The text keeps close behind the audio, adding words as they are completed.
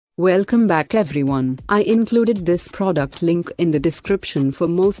Welcome back everyone. I included this product link in the description for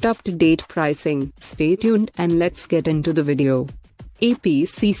most up-to-date pricing. Stay tuned and let's get into the video.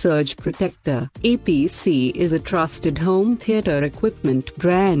 APC Surge Protector. APC is a trusted home theater equipment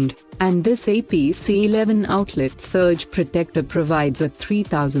brand, and this APC 11 outlet surge protector provides a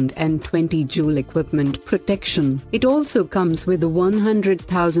 3020 joule equipment protection. It also comes with a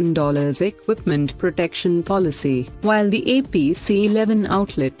 $100,000 equipment protection policy. While the APC 11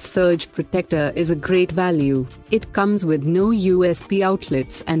 outlet surge protector is a great value, it comes with no USB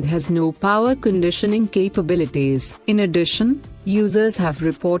outlets and has no power conditioning capabilities. In addition, users have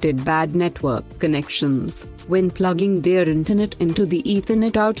reported bad network connections when plugging their internet into the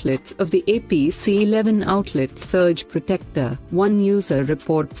Ethernet outlets of the APC 11 outlet surge protector. One user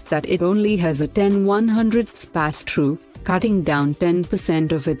reports that it only has a 10/100ths pass-through, cutting down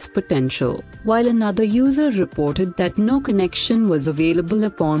 10% of its potential, while another user reported that no connection was available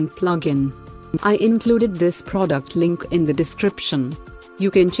upon plug-in. I included this product link in the description. You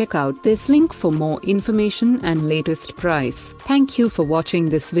can check out this link for more information and latest price. Thank you for watching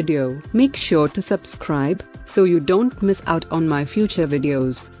this video. Make sure to subscribe so you don't miss out on my future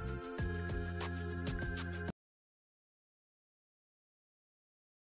videos.